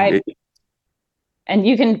HQ. And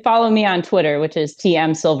you can follow me on Twitter, which is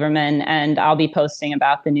TM Silverman, and I'll be posting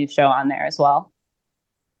about the new show on there as well.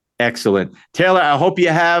 Excellent. Taylor, I hope you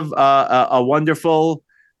have a wonderful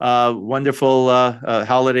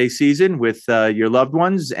holiday season with your loved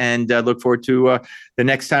ones, and look forward to the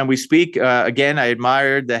next time we speak. Again, I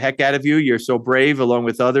admired the heck out of you. You're so brave, along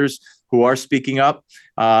with others who are speaking up,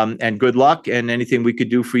 and good luck. And anything we could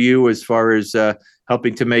do for you as far as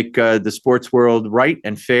helping to make the sports world right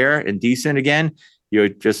and fair and decent again, you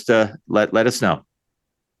just let us know.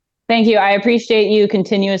 Thank you. I appreciate you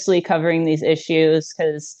continuously covering these issues,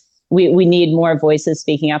 because we need more voices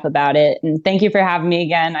speaking up about it. And thank you for having me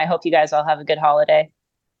again. I hope you guys all have a good holiday.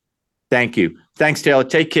 Thank you. Thanks, Taylor.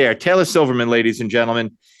 Take care. Taylor Silverman, ladies and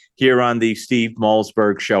gentlemen, here on the Steve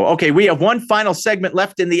Malzberg Show. Okay, we have one final segment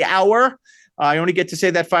left in the hour. I only get to say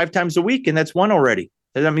that 5 times a week, and that's one already.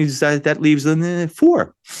 That means that leaves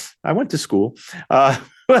 4. I went to school.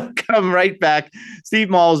 We'll come right back. Steve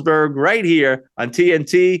Malzberg right here on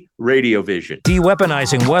TNT Radio Vision.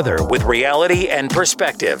 De-weaponizing weather with reality and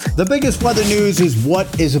perspective. The biggest weather news is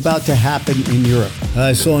what is about to happen in Europe.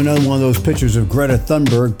 I saw another one of those pictures of Greta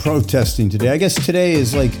Thunberg protesting today. I guess today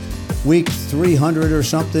is like week 300 or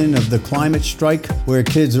something of the climate strike, where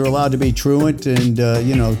kids are allowed to be truant and,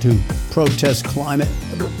 to protest climate.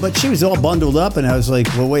 But she was all bundled up, and I was like,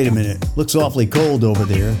 well, wait a minute. Looks awfully cold over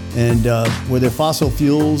there. And were there fossil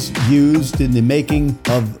fuels used in the making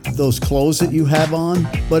of those clothes that you have on?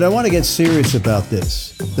 But I want to get serious about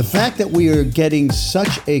this. The fact that we are getting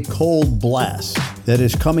such a cold blast that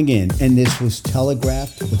is coming in, and this was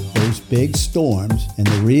telegraphed with those big storms, and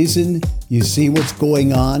the reason you see what's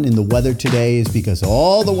going on in the weather today is because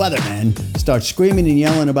all the weathermen start screaming and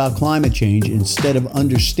yelling about climate change instead of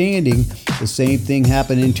understanding the same thing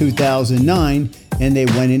happened in 2009, and they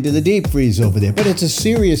went into the deep freeze over there. But it's a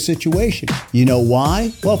serious situation. You know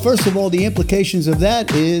why? Well, first of all, the implications of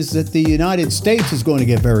that is that the United States is going to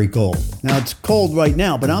get very cold. Now, it's cold right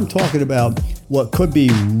now, but I'm talking about what could be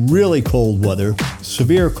really cold weather,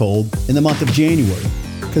 severe cold, in the month of January.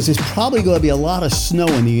 Because there's probably going to be a lot of snow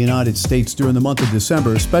in the United States during the month of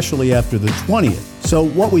December, especially after the 20th. So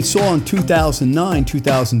what we saw in 2009,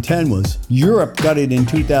 2010 was Europe got it in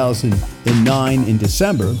 2009 in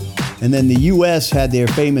December, and then the U.S. had their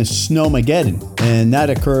famous Snowmageddon, and that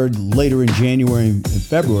occurred later in January and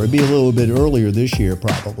February. It'd be a little bit earlier this year,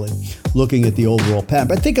 probably, looking at the overall pattern.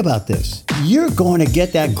 But think about this. You're going to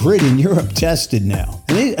get that grid in Europe tested now,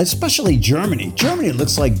 and especially Germany. Germany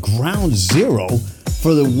looks like ground zero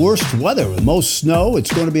for the worst weather. With most snow,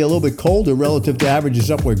 it's going to be a little bit colder relative to averages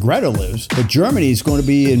up where Greta lives. But Germany is going to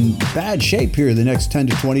be in bad shape here the next 10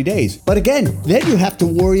 to 20 days. But again, then you have to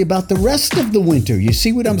worry about the rest of the winter. You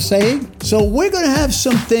see what I'm saying? So we're going to have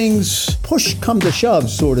some things push come to shove,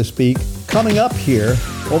 so to speak, coming up here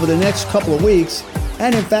over the next couple of weeks.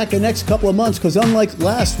 And in fact, the next couple of months, because unlike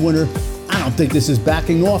last winter, I don't think this is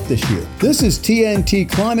backing off this year. This is TNT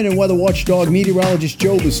climate and weather watchdog meteorologist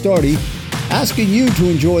Joe Bastardi asking you to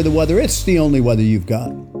enjoy the weather. It's the only weather you've got.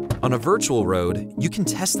 On a virtual road, you can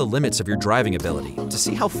test the limits of your driving ability to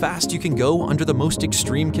see how fast you can go under the most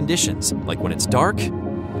extreme conditions, like when it's dark,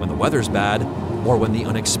 when the weather's bad, or when the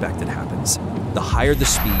unexpected happens. The higher the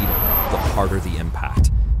speed, the harder the impact.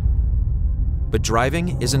 But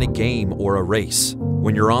driving isn't a game or a race.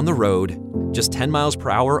 When you're on the road, just 10 miles per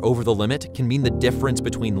hour over the limit can mean the difference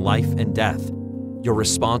between life and death. You're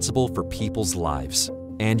responsible for people's lives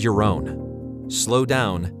and your own. Slow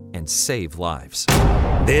down and save lives.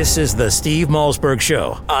 This is the Steve Malzberg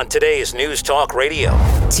Show on today's News Talk Radio,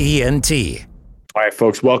 TNT. All right,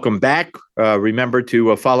 folks, welcome back. Remember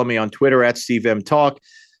to follow me on Twitter at Steve M Talk,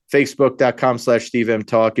 Facebook.com/Steve M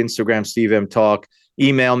Talk, Instagram Steve M Talk.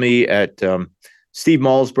 Email me at Steve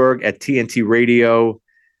Malzberg at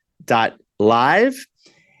TNTRadio.live.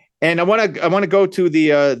 And I want to go to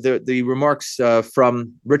the remarks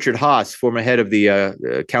from Richard Haass, former head of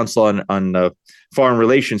the Council on Foreign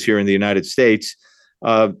Relations here in the United States,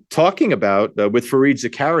 talking about with Fareed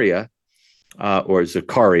Zakaria or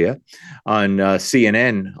Zakaria on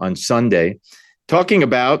CNN on Sunday, talking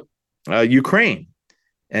about Ukraine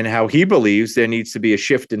and how he believes there needs to be a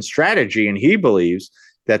shift in strategy, and he believes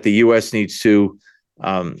that the U.S. needs to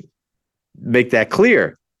make that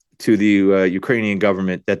clear to the Ukrainian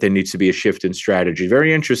government that there needs to be a shift in strategy.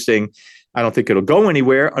 Very interesting. I don't think it'll go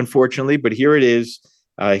anywhere, unfortunately, but here it is.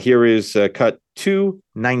 Here is cut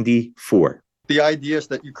 294. The idea is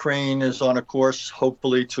that Ukraine is on a course,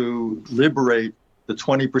 hopefully, to liberate the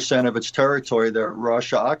 20% of its territory that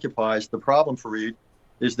Russia occupies. The problem, Fareed,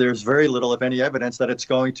 is there's very little, if any, evidence that it's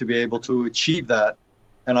going to be able to achieve that.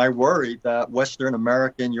 And I worry that Western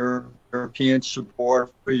American, European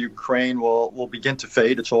support for Ukraine will begin to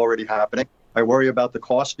fade. It's already happening. I worry about the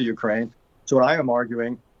cost to Ukraine. So what I am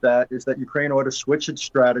arguing is that Ukraine ought to switch its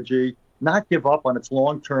strategy, not give up on its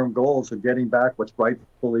long-term goals of getting back what's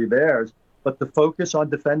rightfully theirs, but to focus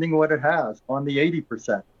on defending what it has, on the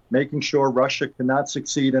 80%, making sure Russia cannot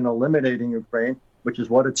succeed in eliminating Ukraine, which is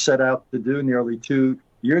what it set out to do nearly 2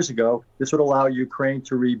 years ago. This would allow Ukraine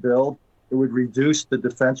to rebuild. It would reduce the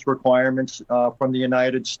defense requirements from the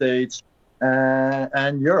United States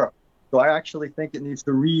and Europe. So I actually think it needs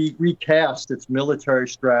to recast its military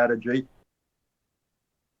strategy.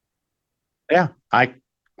 Yeah, I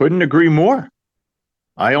couldn't agree more.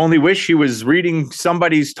 I only wish he was reading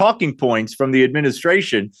somebody's talking points from the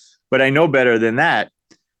administration, but I know better than that.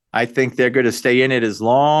 I think they're going to stay in it as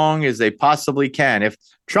long as they possibly can. If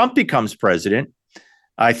Trump becomes president,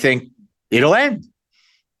 I think it'll end.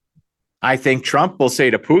 I think Trump will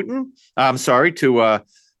say to Putin, to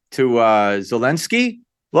Zelensky,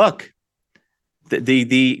 look,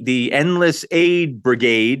 the endless aid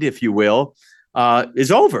brigade, if you will,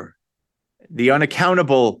 is over. The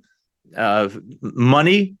unaccountable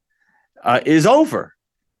money is over,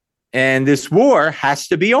 and this war has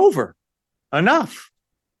to be over. Enough.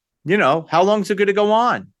 You know, how long is it going to go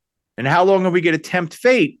on? And how long are we going to tempt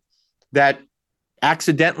fate that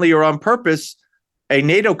accidentally or on purpose, a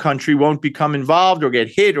NATO country won't become involved or get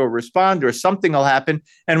hit or respond or something will happen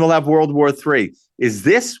and we'll have World War III? Is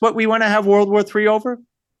this what we want to have World War III over?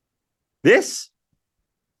 This?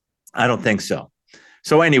 I don't think so.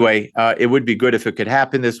 So anyway, it would be good if it could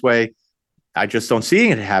happen this way. I just don't see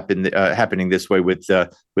it happening this way with the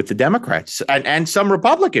Democrats and some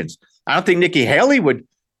Republicans. I don't think Nikki Haley would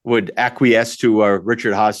acquiesce to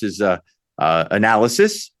Richard Haass's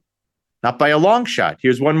analysis, not by a long shot.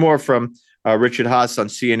 Here's one more from Richard Haass on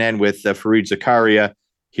CNN with Fareed Zakaria.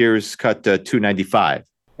 Here's cut 295.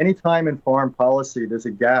 Anytime in foreign policy there's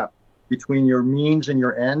a gap between your means and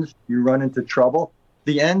your ends, you run into trouble.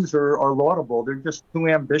 The ends are laudable. They're just too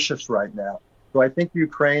ambitious right now. So I think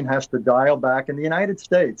Ukraine has to dial back. In the United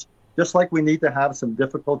States, just like we need to have some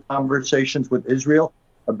difficult conversations with Israel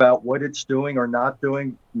about what it's doing or not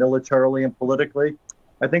doing militarily and politically,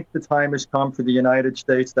 I think the time has come for the United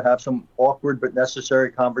States to have some awkward but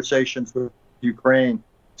necessary conversations with Ukraine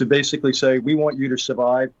to basically say, we want you to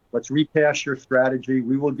survive. Let's recast your strategy.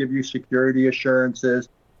 We will give you security assurances,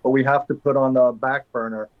 but we have to put on the back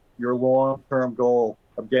burner your long-term goal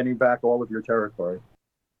of getting back all of your territory.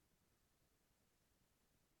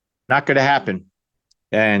 Not going to happen.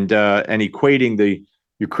 And equating the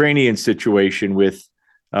Ukrainian situation with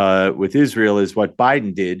Israel is what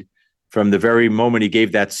Biden did from the very moment he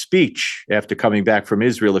gave that speech after coming back from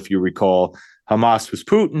Israel. If you recall, Hamas was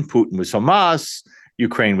Putin, Putin was Hamas,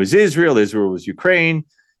 Ukraine was Israel, Israel was Ukraine.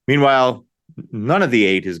 Meanwhile, none of the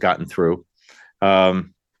aid has gotten through,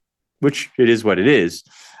 which it is what it is.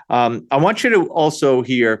 I want you to also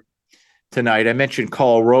hear tonight, I mentioned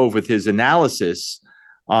Karl Rove with his analysis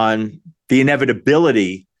on the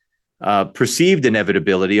inevitability, perceived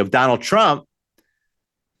inevitability of Donald Trump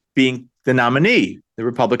being the nominee, the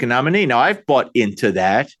Republican nominee. Now, I've bought into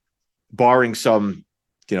that, barring some,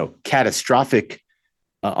 catastrophic,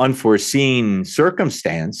 unforeseen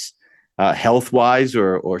circumstance, health-wise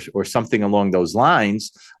or something along those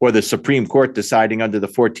lines, or the Supreme Court deciding under the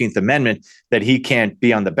 14th Amendment that he can't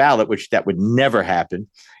be on the ballot, which that would never happen.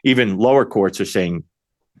 Even lower courts are saying,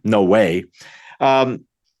 no way.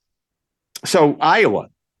 So Iowa.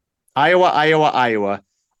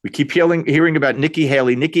 We keep hearing about Nikki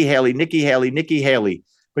Haley.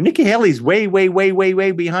 But Nikki Haley's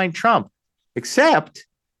way behind Trump, except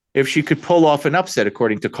if she could pull off an upset,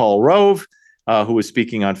 according to Karl Rove, who was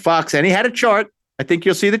speaking on Fox. And he had a chart. I think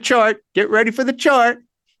you'll see the chart. Get ready for the chart,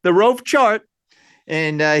 the Rove chart.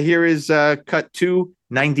 And here is cut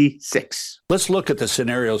 296. Let's look at the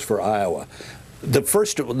scenarios for Iowa. The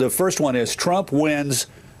first one is Trump wins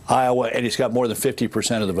Iowa, and he's got more than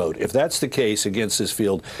 50% of the vote. If that's the case against this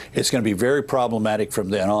field, it's going to be very problematic from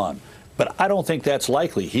then on. But I don't think that's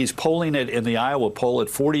likely. He's polling it in the Iowa poll at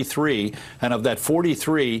 43, and of that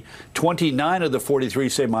 43, 29 of the 43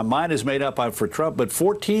 say my mind is made up, I'm for Trump, but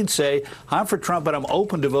 14 say I'm for Trump, but I'm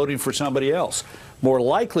open to voting for somebody else. More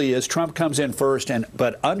likely is Trump comes in first,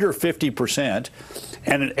 but under 50%,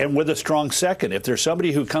 and with a strong second. If there's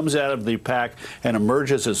somebody who comes out of the pack and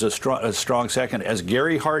emerges as a strong second, as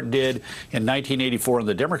Gary Hart did in 1984 on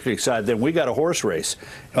the Democratic side, then we got a horse race.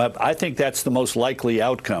 I think that's the most likely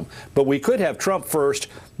outcome. But we could have Trump first,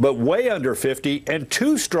 but way under 50, and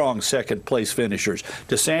two strong second-place finishers.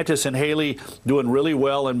 DeSantis and Haley doing really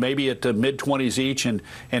well, and maybe at the mid-20s each, and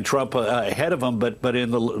Trump ahead of them, but in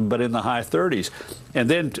the high 30s. And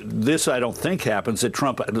then this, I don't think, happens, that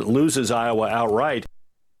Trump loses Iowa outright.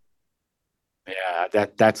 Yeah,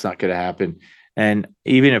 that's not going to happen. And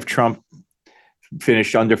even if Trump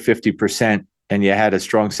finished under 50% and you had a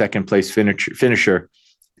strong second-place finisher,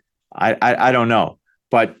 I don't know.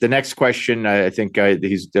 But the next question, I think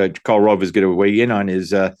Karl Rove is going to weigh in on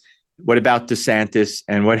is, what about DeSantis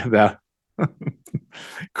and what about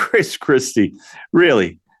Chris Christie?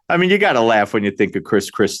 Really? I mean, you got to laugh when you think of Chris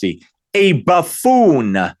Christie. A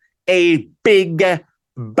buffoon, a big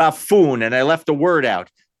buffoon. And I left a word out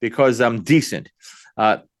because I'm decent.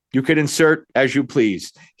 You could insert as you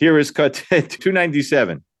please. Here is cut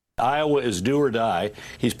 297. Iowa is do or die.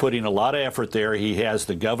 He's putting a lot of effort there. He has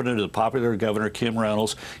the popular governor, Kim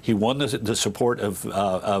Reynolds. He won the support of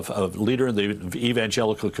leader in the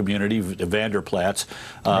evangelical community, Vander Plaats.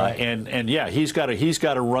 Right. And yeah, he's got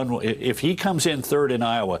to run. If he comes in third in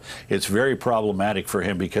Iowa, it's very problematic for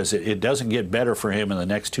him because it doesn't get better for him in the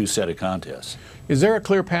next two set of contests. Is there a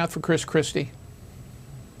clear path for Chris Christie?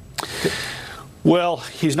 Well,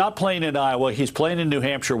 he's not playing in Iowa. He's playing in New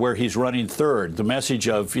Hampshire, where he's running third. The message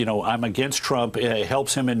of, I'm against Trump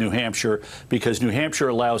helps him in New Hampshire because New Hampshire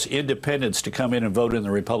allows independents to come in and vote in the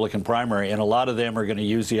Republican primary, and a lot of them are going to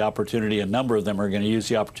use the opportunity, a number of them are going to use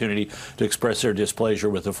the opportunity to express their displeasure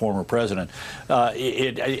with the former president.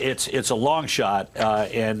 It's a long shot,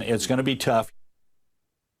 and it's going to be tough.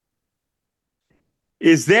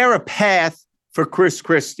 Is there a path for Chris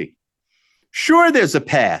Christie? Sure, there's a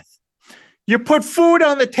path. You put food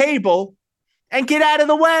on the table and get out of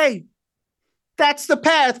the way. That's the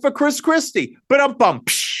path for Chris Christie. Ba-dum-bum.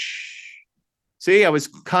 See, I was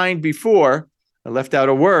kind before. I left out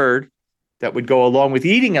a word that would go along with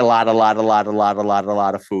eating a lot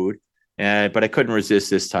of food. But I couldn't resist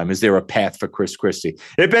this time. Is there a path for Chris Christie?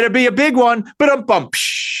 It better be a big one. Ba-dum-bum.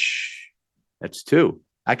 That's two.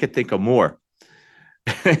 I could think of more.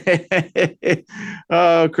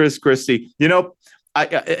 Oh, Chris Christie.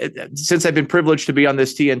 Since I've been privileged to be on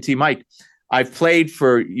this TNT mic, I've played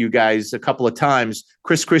for you guys a couple of times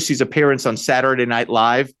Chris Christie's appearance on Saturday Night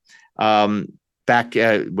Live back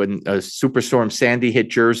when Superstorm Sandy hit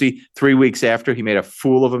Jersey. 3 weeks after, he made a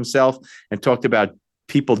fool of himself and talked about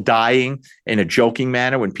people dying in a joking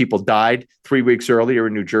manner when people died 3 weeks earlier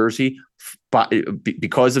in New Jersey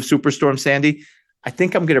because of Superstorm Sandy. I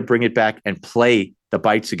think I'm going to bring it back and play the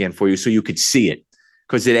bites again for you so you could see it,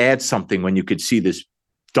 because it adds something when you could see this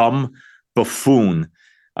dumb buffoon.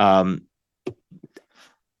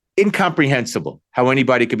 Incomprehensible how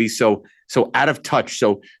anybody could be so out of touch.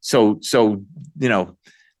 I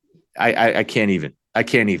can't even.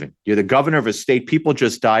 You're the governor of a state. People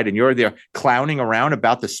just died, and you're there clowning around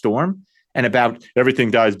about the storm and about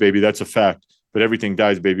everything dies, baby. That's a fact. But everything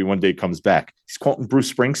dies, baby. One day comes back. He's quoting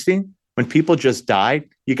Bruce Springsteen. When people just died,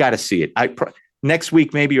 you got to see it. Next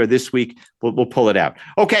week, maybe, or this week, we'll pull it out.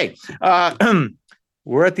 Okay.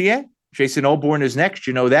 We're at the end. Jason Olbourne is next.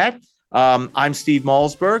 You know that. I'm Steve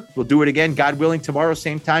Malzberg. We'll do it again, God willing, tomorrow,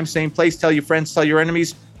 same time, same place. Tell your friends, tell your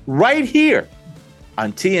enemies, right here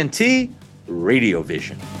on TNT Radio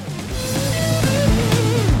Vision.